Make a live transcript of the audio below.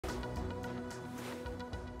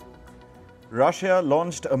Russia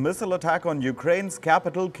launched a missile attack on Ukraine's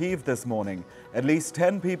capital, Kyiv, this morning. At least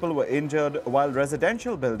 10 people were injured, while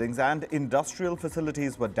residential buildings and industrial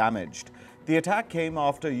facilities were damaged. The attack came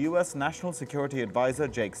after U.S. National Security Advisor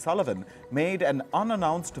Jake Sullivan made an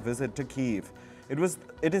unannounced visit to Kyiv.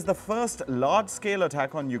 It is the first large-scale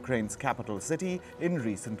attack on Ukraine's capital city in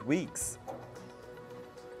recent weeks.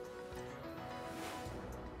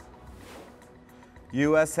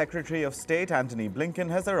 U.S. Secretary of State Antony Blinken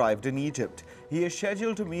has arrived in Egypt. He is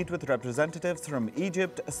scheduled to meet with representatives from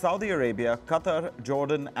Egypt, Saudi Arabia, Qatar,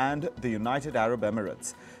 Jordan, and the United Arab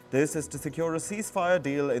Emirates. This is to secure a ceasefire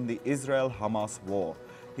deal in the Israel-Hamas war.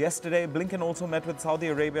 Yesterday, Blinken also met with Saudi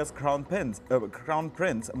Arabia's Crown Prince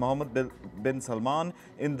Mohammed bin Salman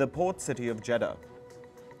in the port city of Jeddah.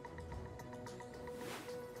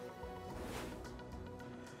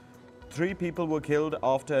 Three people were killed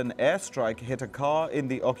after an airstrike hit a car in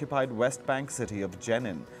the occupied West Bank city of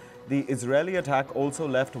Jenin. The Israeli attack also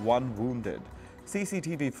left one wounded.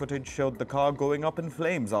 CCTV footage showed the car going up in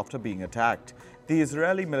flames after being attacked. The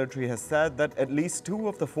Israeli military has said that at least 2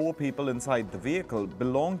 of the 4 people inside the vehicle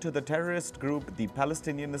belong to the terrorist group the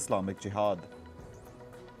Palestinian Islamic Jihad.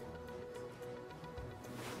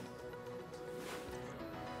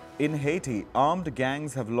 In Haiti, armed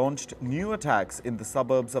gangs have launched new attacks in the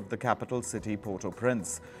suburbs of the capital city,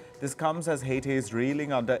 Port-au-Prince. This comes as Haiti is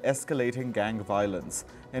reeling under escalating gang violence.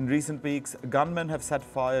 In recent weeks, gunmen have set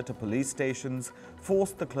fire to police stations,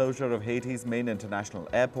 forced the closure of Haiti's main international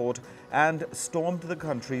airport, and stormed the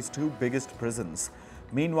country's 2 biggest prisons.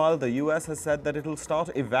 Meanwhile, the U.S. has said that it will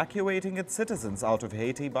start evacuating its citizens out of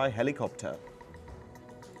Haiti by helicopter.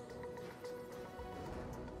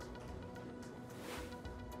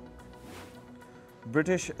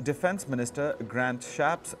 British Defence Minister Grant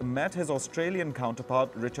Shapps met his Australian counterpart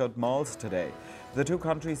Richard Marles today. The 2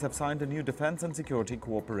 countries have signed a new defence and security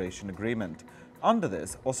cooperation agreement. Under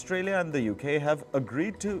this, Australia and the UK have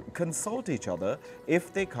agreed to consult each other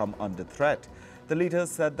if they come under threat. The leaders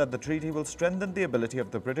said that the treaty will strengthen the ability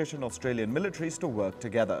of the British and Australian militaries to work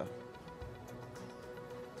together.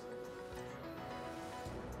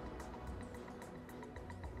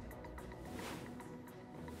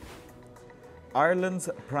 Ireland's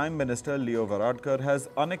Prime Minister Leo Varadkar has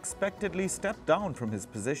unexpectedly stepped down from his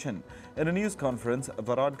position. In a news conference,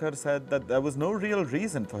 Varadkar said that there was no real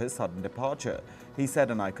reason for his sudden departure. He said,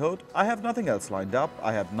 and I quote, "I have nothing else lined up,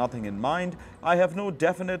 I have nothing in mind, I have no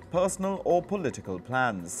definite personal or political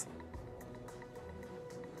plans."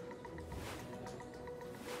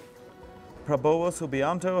 Prabowo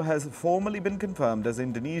Subianto has formally been confirmed as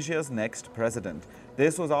Indonesia's next president.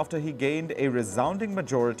 This was after he gained a resounding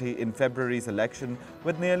majority in February's election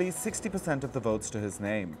with nearly 60% of the votes to his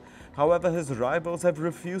name. However, his rivals have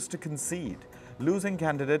refused to concede. Losing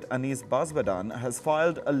candidate Anies Baswedan has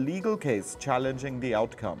filed a legal case challenging the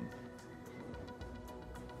outcome.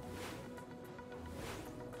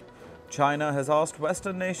 China has asked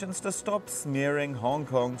Western nations to stop smearing Hong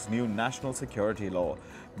Kong's new national security law.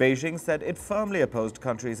 Beijing said it firmly opposed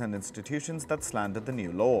countries and institutions that slandered the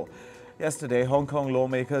new law. Yesterday, Hong Kong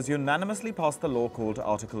lawmakers unanimously passed the law called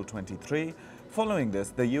Article 23. Following this,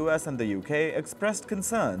 the US and the UK expressed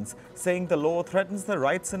concerns, saying the law threatens the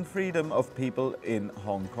rights and freedom of people in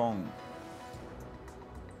Hong Kong.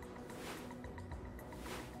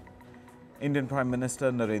 Indian Prime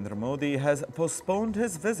Minister Narendra Modi has postponed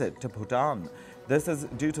his visit to Bhutan. This is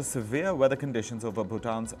due to severe weather conditions over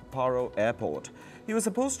Bhutan's Paro airport. He was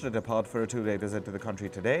supposed to depart for a 2-day visit to the country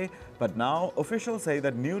today, but now officials say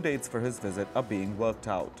that new dates for his visit are being worked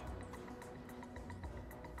out.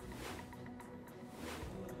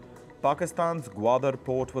 Pakistan's Gwadar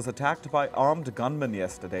port was attacked by armed gunmen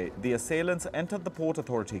yesterday. The assailants entered the Port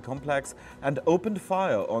Authority complex and opened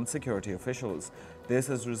fire on security officials. This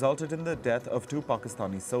has resulted in the death of 2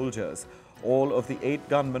 Pakistani soldiers. All of the 8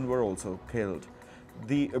 gunmen were also killed.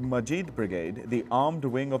 The Majid Brigade, the armed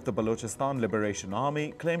wing of the Balochistan Liberation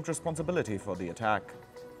Army, claimed responsibility for the attack.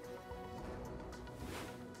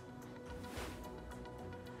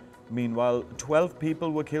 Meanwhile, 12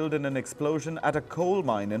 people were killed in an explosion at a coal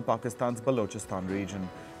mine in Pakistan's Balochistan region.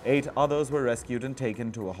 8 others were rescued and taken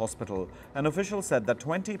to a hospital. An official said that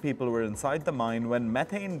 20 people were inside the mine when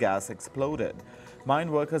methane gas exploded.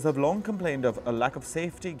 Mine workers have long complained of a lack of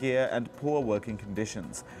safety gear and poor working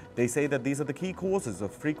conditions. They say that these are the key causes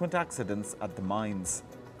of frequent accidents at the mines.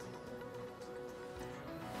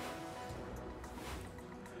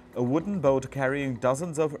 A wooden boat carrying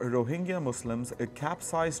dozens of Rohingya Muslims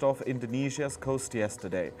capsized off Indonesia's coast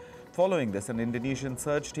yesterday. Following this, an Indonesian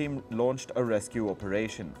search team launched a rescue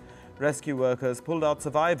operation. Rescue workers pulled out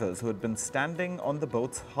survivors who had been standing on the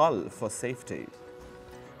boat's hull for safety.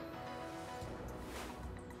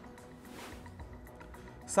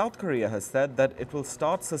 South Korea has said that it will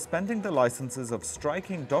start suspending the licenses of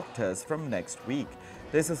striking doctors from next week.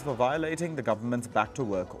 This is for violating the government's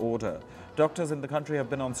back-to-work order. Doctors in the country have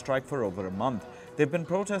been on strike for over a month. They've been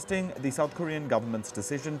protesting the South Korean government's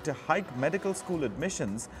decision to hike medical school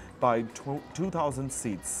admissions by 2,000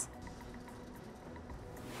 seats.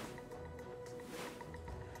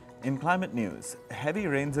 In climate news, heavy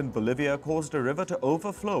rains in Bolivia caused a river to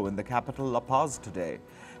overflow in the capital La Paz today.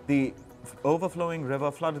 The overflowing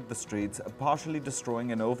river flooded the streets, partially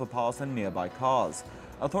destroying an overpass and nearby cars.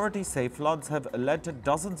 Authorities say floods have led to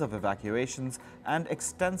dozens of evacuations and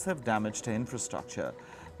extensive damage to infrastructure.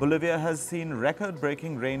 Bolivia has seen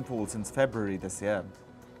record-breaking rainfall since February this year.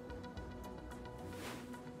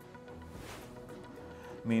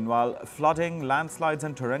 Meanwhile, flooding, landslides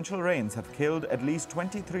and torrential rains have killed at least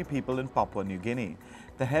 23 people in Papua New Guinea.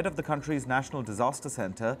 The head of the country's National Disaster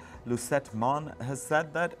Center, Lucette Mann, has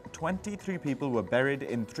said that 23 people were buried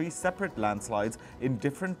in 3 separate landslides in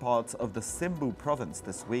different parts of the Simbu province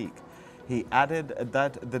this week. He added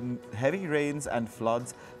that the heavy rains and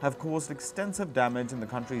floods have caused extensive damage in the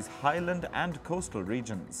country's highland and coastal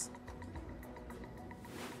regions.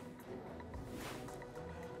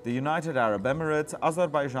 The United Arab Emirates,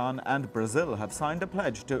 Azerbaijan and Brazil have signed a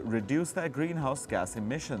pledge to reduce their greenhouse gas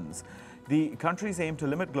emissions. The countries aim to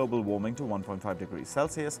limit global warming to 1.5 degrees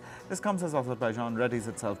Celsius. This comes as Azerbaijan readies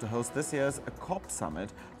itself to host this year's COP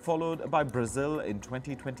summit, followed by Brazil in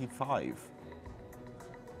 2025.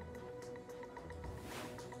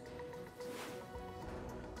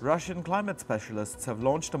 Russian climate specialists have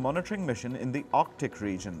launched a monitoring mission in the Arctic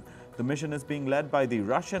region. The mission is being led by the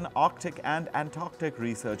Russian Arctic and Antarctic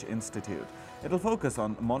Research Institute. It will focus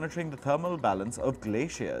on monitoring the thermal balance of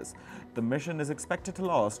glaciers. The mission is expected to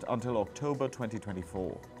last until October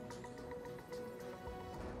 2024.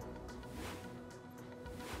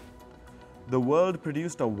 The world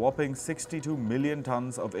produced a whopping 62 million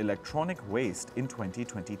tons of electronic waste in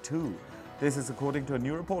 2022. This is according to a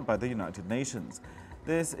new report by the United Nations.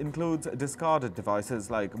 This includes discarded devices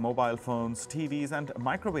like mobile phones, TVs and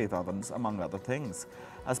microwave ovens, among other things.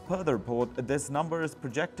 As per the report, this number is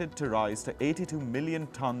projected to rise to 82 million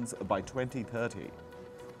tons by 2030.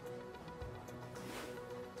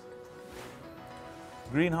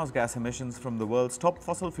 Greenhouse gas emissions from the world's top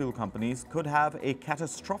fossil fuel companies could have a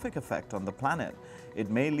catastrophic effect on the planet. It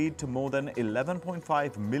may lead to more than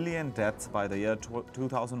 11.5 million deaths by the year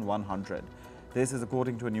 2100. This is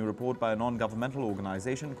according to a new report by a non-governmental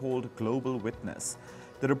organization called Global Witness.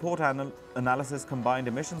 The report analysis combined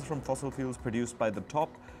emissions from fossil fuels produced by the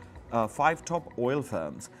 5 top oil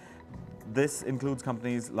firms. This includes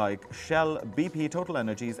companies like Shell, BP, Total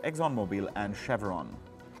Energies, ExxonMobil and Chevron.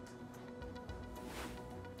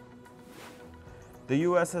 The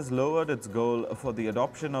US has lowered its goal for the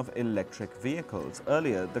adoption of electric vehicles.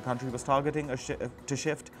 Earlier, the country was targeting to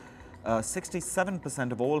shift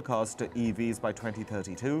 67% of all cars to EVs by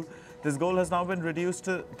 2032. This goal has now been reduced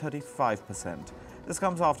to 35%. This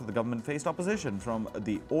comes after the government faced opposition from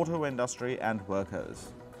the auto industry and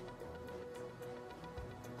workers.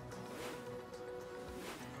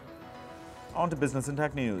 On to business and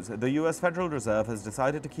tech news. The US Federal Reserve has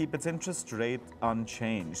decided to keep its interest rate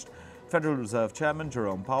unchanged. Federal Reserve Chairman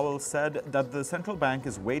Jerome Powell said that the central bank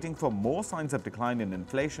is waiting for more signs of decline in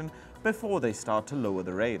inflation before they start to lower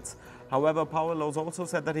the rates. However, Powell has also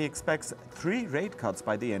said that he expects 3 rate cuts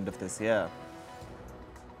by the end of this year.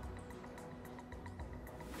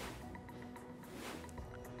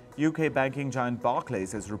 UK banking giant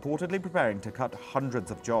Barclays is reportedly preparing to cut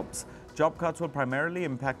hundreds of jobs. Job cuts will primarily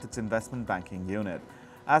impact its investment banking unit.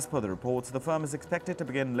 As per the reports, the firm is expected to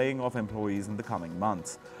begin laying off employees in the coming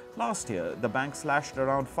months. Last year, the bank slashed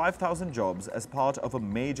around 5,000 jobs as part of a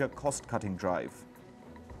major cost-cutting drive.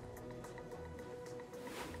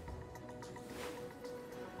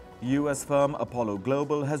 US firm Apollo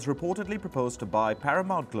Global has reportedly proposed to buy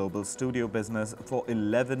Paramount Global's studio business for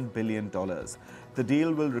 $11 billion. The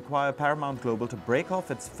deal will require Paramount Global to break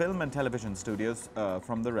off its film and television studios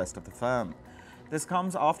from the rest of the firm. This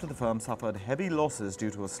comes after the firm suffered heavy losses due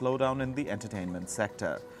to a slowdown in the entertainment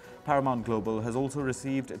sector. Paramount Global has also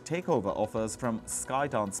received takeover offers from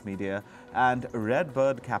Skydance Media and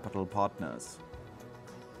Redbird Capital Partners.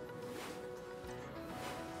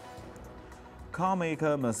 Car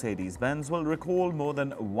maker Mercedes-Benz will recall more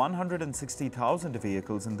than 160,000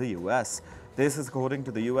 vehicles in the US. This is according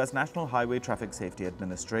to the US National Highway Traffic Safety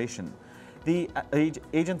Administration. The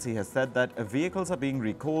agency has said that vehicles are being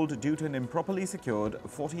recalled due to an improperly secured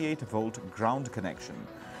 48-volt ground connection.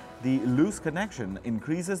 The loose connection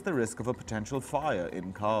increases the risk of a potential fire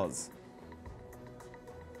in cars.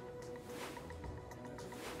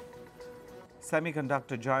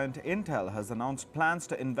 Semiconductor giant Intel has announced plans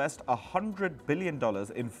to invest $100 billion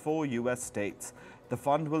in 4 U.S. states. The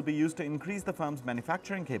fund will be used to increase the firm's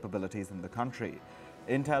manufacturing capabilities in the country.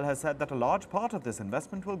 Intel has said that a large part of this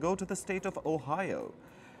investment will go to the state of Ohio.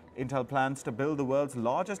 Intel plans to build the world's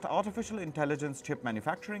largest artificial intelligence chip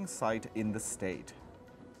manufacturing site in the state.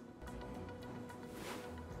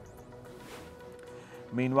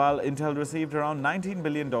 Meanwhile, Intel received around $19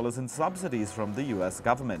 billion in subsidies from the U.S.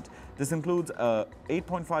 government. This includes a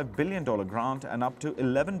 $8.5 billion grant and up to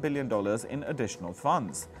 $11 billion in additional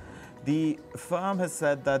funds. The firm has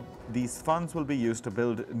said that these funds will be used to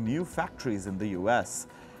build new factories in the U.S.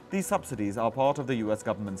 These subsidies are part of the U.S.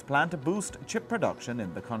 government's plan to boost chip production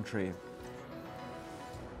in the country.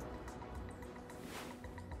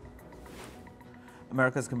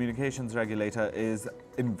 America's communications regulator is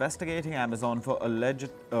investigating Amazon for alleged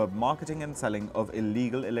marketing and selling of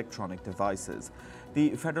illegal electronic devices.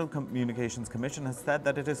 The Federal Communications Commission has said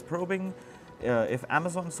that it is probing if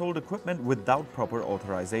Amazon sold equipment without proper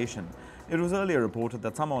authorization. It was earlier reported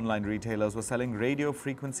that some online retailers were selling radio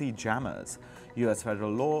frequency jammers. U.S.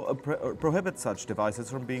 federal law prohibits such devices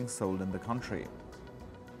from being sold in the country.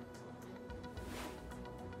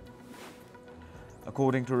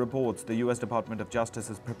 According to reports, the U.S. Department of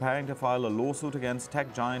Justice is preparing to file a lawsuit against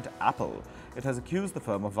tech giant Apple. It has accused the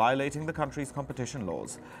firm of violating the country's competition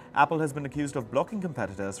laws. Apple has been accused of blocking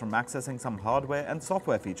competitors from accessing some hardware and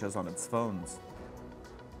software features on its phones.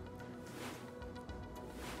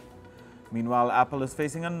 Meanwhile, Apple is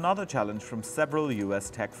facing another challenge from several U.S.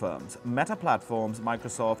 tech firms. Meta Platforms,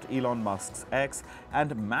 Microsoft, Elon Musk's X,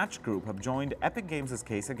 and Match Group have joined Epic Games'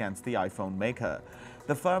 case against the iPhone maker.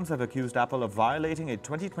 The firms have accused Apple of violating a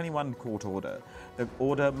 2021 court order. The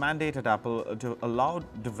order mandated Apple to allow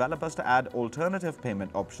developers to add alternative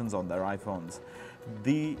payment options on their iPhones.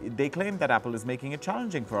 They claim that Apple is making it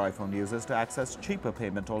challenging for iPhone users to access cheaper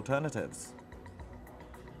payment alternatives.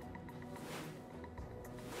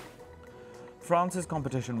 France's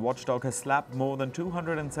competition watchdog has slapped more than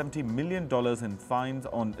 $270 million in fines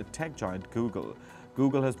on tech giant Google.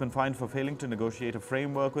 Google has been fined for failing to negotiate a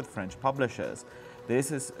framework with French publishers.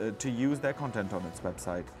 This is to use their content on its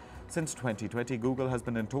website. Since 2020, Google has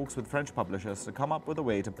been in talks with French publishers to come up with a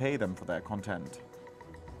way to pay them for their content.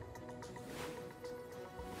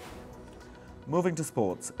 Moving to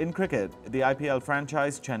sports. In cricket, the IPL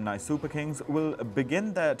franchise Chennai Super Kings will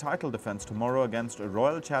begin their title defense tomorrow against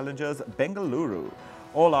Royal Challengers Bengaluru.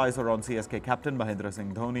 All eyes are on CSK captain Mahendra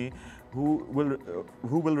Singh Dhoni, who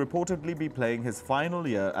will reportedly be playing his final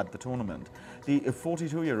year at the tournament. The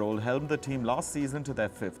 42-year-old helmed the team last season to their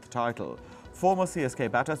 5th title. Former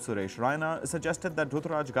CSK batter Suresh Raina suggested that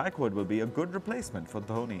Ruturaj Gaikwad will be a good replacement for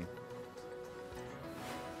Dhoni.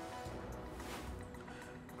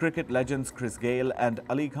 Cricket legends Chris Gayle and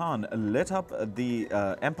Ali Khan lit up the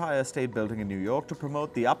Empire State Building in New York to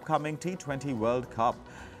promote the upcoming T20 World Cup.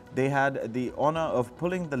 They had the honor of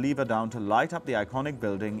pulling the lever down to light up the iconic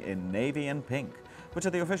building in navy and pink, which are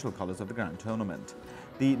the official colors of the Grand Tournament.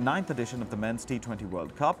 The 9th edition of the Men's T20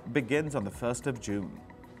 World Cup begins on the 1st of June.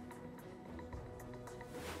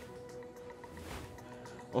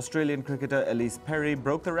 Australian cricketer Elise Perry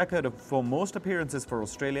broke the record for most appearances for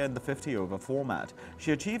Australia in the 50-over format.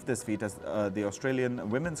 She achieved this feat as the Australian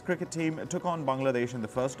women's cricket team took on Bangladesh in the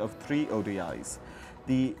first of 3 ODIs.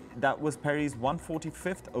 That was Perry's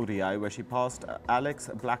 145th ODI, where she passed Alex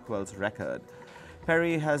Blackwell's record.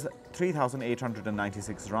 Perry has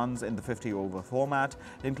 3,896 runs in the 50-over format,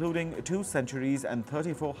 including 2 centuries and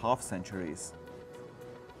 34 half-centuries.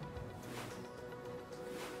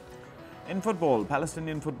 In football,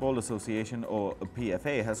 Palestinian Football Association, or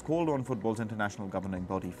PFA, has called on football's international governing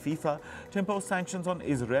body FIFA to impose sanctions on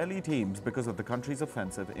Israeli teams because of the country's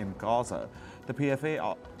offensive in Gaza. The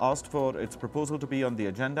PFA asked for its proposal to be on the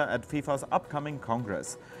agenda at FIFA's upcoming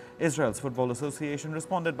Congress. Israel's Football Association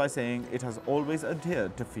responded by saying it has always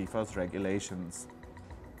adhered to FIFA's regulations.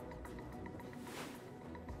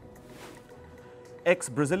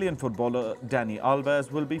 Ex-Brazilian footballer Dani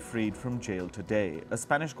Alves will be freed from jail today. A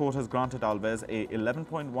Spanish court has granted Alves a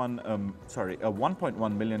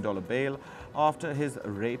 $1.1 million bail after his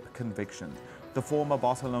rape conviction. The former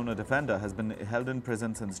Barcelona defender has been held in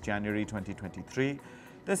prison since January 2023.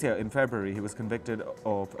 This year, in February, he was convicted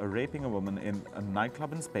of raping a woman in a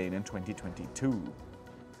nightclub in Spain in 2022.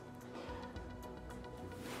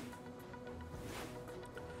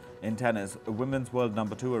 In tennis, women's world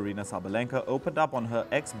number 2 Aryna Sabalenka opened up on her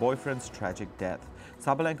ex-boyfriend's tragic death.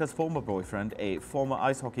 Sabalenka's former boyfriend, a former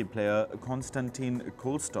ice hockey player Konstantin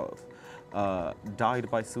Kulstov, died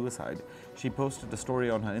by suicide. She posted a story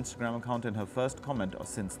on her Instagram account in her first comment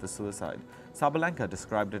since the suicide. Sabalenka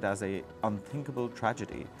described it as an unthinkable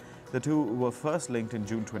tragedy. The two were first linked in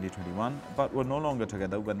June 2021, but were no longer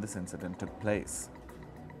together when this incident took place.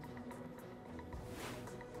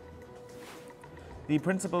 The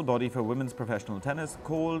principal body for women's professional tennis,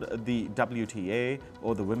 called the WTA,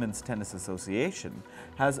 or the Women's Tennis Association,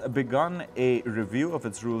 has begun a review of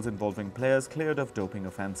its rules involving players cleared of doping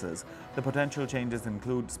offences. The potential changes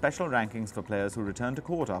include special rankings for players who return to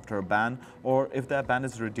court after a ban or if their ban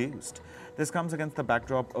is reduced. This comes against the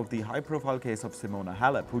backdrop of the high-profile case of Simona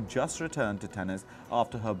Halep, who just returned to tennis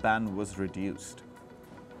after her ban was reduced.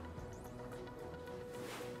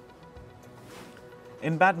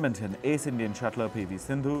 In badminton, ace Indian shuttler PV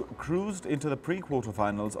Sindhu cruised into the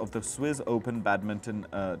pre-quarterfinals of the Swiss Open Badminton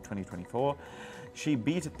 2024. She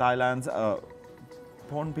beat Thailand's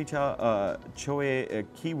Pornpicha Choe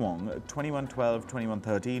Kiwong 21-12,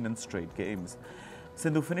 21-13 in straight games.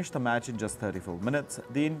 Sindhu finished the match in just 34 minutes.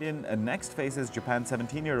 The Indian next faces Japan's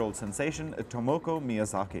 17-year-old sensation Tomoko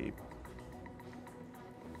Miyazaki.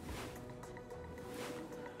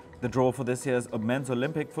 The draw for this year's men's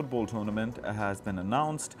Olympic football tournament has been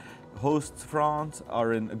announced. Hosts France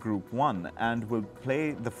are in Group 1 and will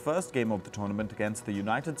play the first game of the tournament against the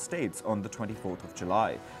United States on the 24th of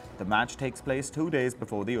July. The match takes place 2 days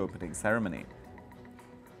before the opening ceremony.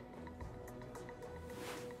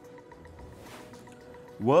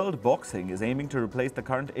 World Boxing is aiming to replace the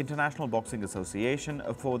current International Boxing Association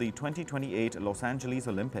for the 2028 Los Angeles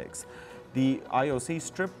Olympics. The IOC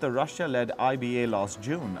stripped the Russia-led IBA last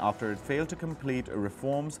June after it failed to complete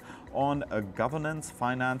reforms on governance,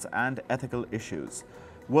 finance, and ethical issues.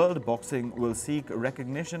 World Boxing will seek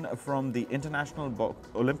recognition from the International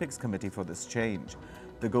Olympics Committee for this change.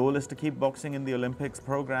 The goal is to keep boxing in the Olympics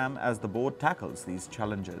program as the board tackles these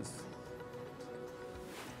challenges.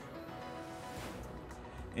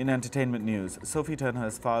 In entertainment news, Sophie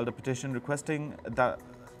has filed a petition requesting that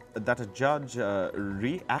a judge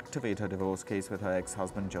reactivate her divorce case with her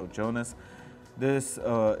ex-husband Jonas. This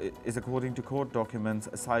is according to court documents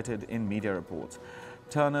cited in media reports.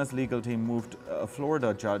 Turner's legal team moved a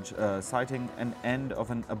Florida judge citing an end of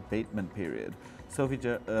an abatement period. Sophie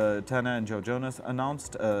Turner and Jonas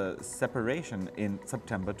announced a separation in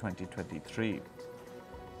September 2023.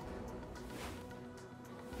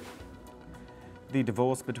 The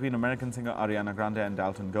divorce between American singer Ariana Grande and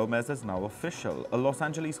Dalton Gomez is now official. A Los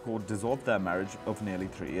Angeles court dissolved their marriage of nearly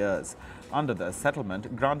 3 years. Under the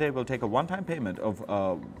settlement, Grande will take a one-time payment of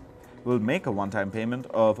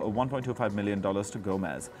 $1.25 million to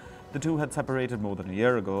Gomez. The two had separated more than a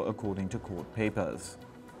year ago, according to court papers.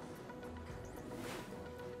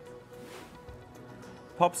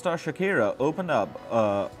 Pop star Shakira opened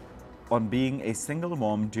up on being a single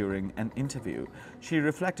mom during an interview. She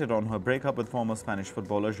reflected on her breakup with former Spanish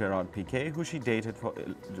footballer Gerard Piqué, who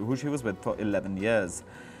she was with for 11 years.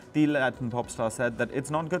 The Latin pop star said that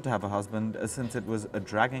it's not good to have a husband since it was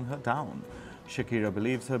dragging her down. Shakira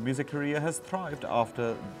believes her music career has thrived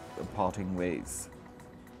after parting ways.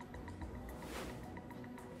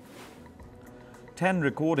 10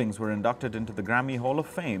 recordings were inducted into the Grammy Hall of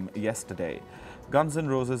Fame yesterday. Guns N'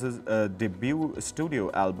 Roses' debut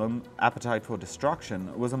studio album, Appetite for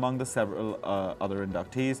Destruction, was among the several other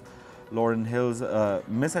inductees. Lauryn Hill's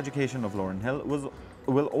Miseducation of Lauryn Hill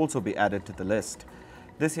will also be added to the list.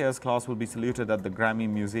 This year's class will be saluted at the Grammy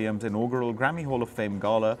Museum's inaugural Grammy Hall of Fame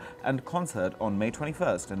Gala and concert on May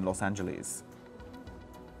 21st in Los Angeles.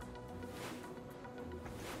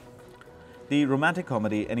 The romantic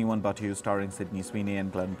comedy Anyone But You, starring Sydney Sweeney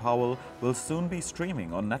and Glenn Powell, will soon be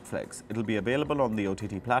streaming on Netflix. It'll be available on the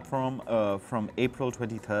OTT platform from April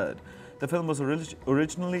 23rd. The film was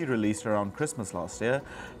originally released around Christmas last year.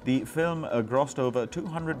 The film grossed over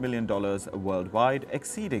 $200 million worldwide,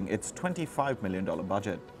 exceeding its $25 million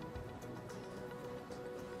budget.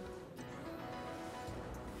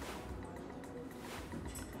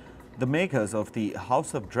 The makers of the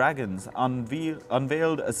House of Dragons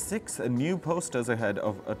unveiled 6 new posters ahead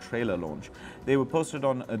of a trailer launch. They were posted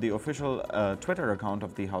on the official Twitter account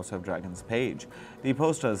of the House of Dragons page. The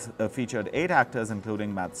posters featured 8 actors,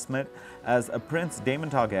 including Matt Smith as Prince Daemon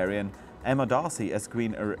Targaryen, Emma Darcy as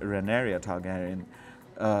Queen Rhaenyra Targaryen.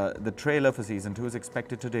 The trailer for Season 2 is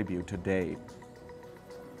expected to debut today.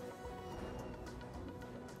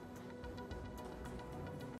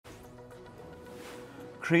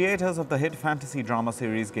 Creators of the hit fantasy drama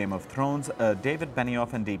series Game of Thrones, David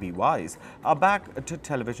Benioff and D.B. Weiss, are back to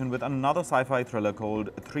television with another sci-fi thriller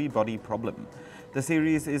called Three Body Problem. The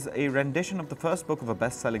series is a rendition of the first book of a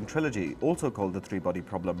best-selling trilogy, also called The Three-Body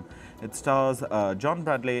Problem. It stars John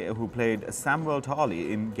Bradley, who played Samwell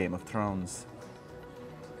Tarly in Game of Thrones.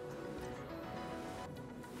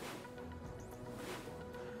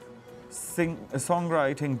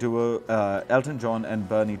 Songwriting duo Elton John and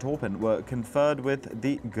Bernie Taupin were conferred with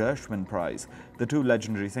the Gershwin Prize. The two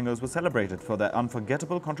legendary singers were celebrated for their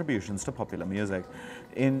unforgettable contributions to popular music.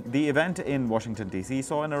 The event in Washington, D.C.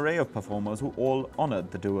 saw an array of performers who all honored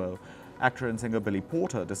the duo. Actor and singer Billy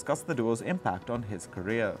Porter discussed the duo's impact on his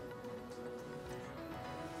career.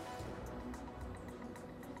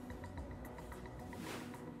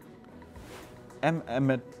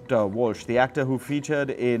 Emmett Walsh, the actor who featured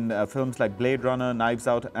in films like Blade Runner, Knives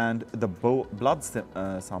Out and The Blood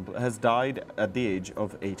Sample, has died at the age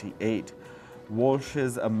of 88.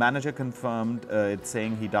 Walsh's manager confirmed it,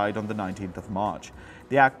 saying he died on the 19th of March.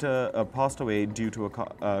 The actor passed away due to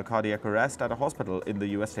a cardiac arrest at a hospital in the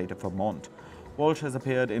U.S. state of Vermont. Walsh has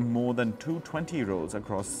appeared in more than 220 roles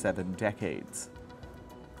across 7 decades.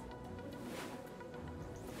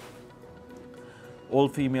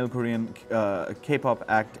 All-female Korean K-pop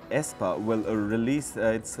act aespa will release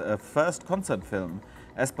its first concert film,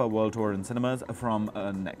 aespa World Tour, in cinemas from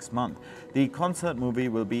next month. The concert movie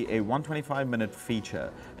will be a 125-minute feature.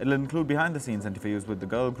 It will include behind-the-scenes interviews with the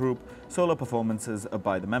girl group, solo performances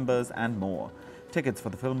by the members, and more. Tickets for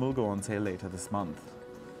the film will go on sale later this month.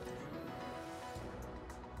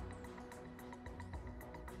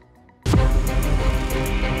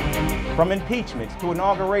 From impeachments to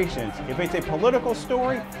inaugurations, if it's a political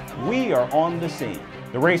story, we are on the scene.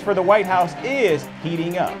 The race for the White House is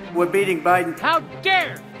heating up. We're beating Biden. How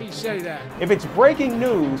dare he say that? If it's breaking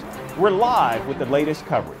news, we're live with the latest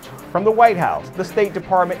coverage. From the White House, the State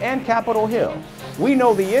Department, and Capitol Hill, we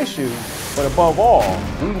know the issues, but above all,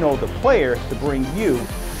 we know the players to bring you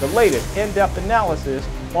the latest in-depth analysis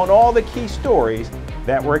on all the key stories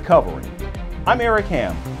that we're covering. I'm Eric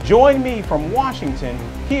Ham. Join me from Washington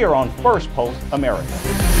here on Firstpost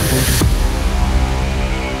America.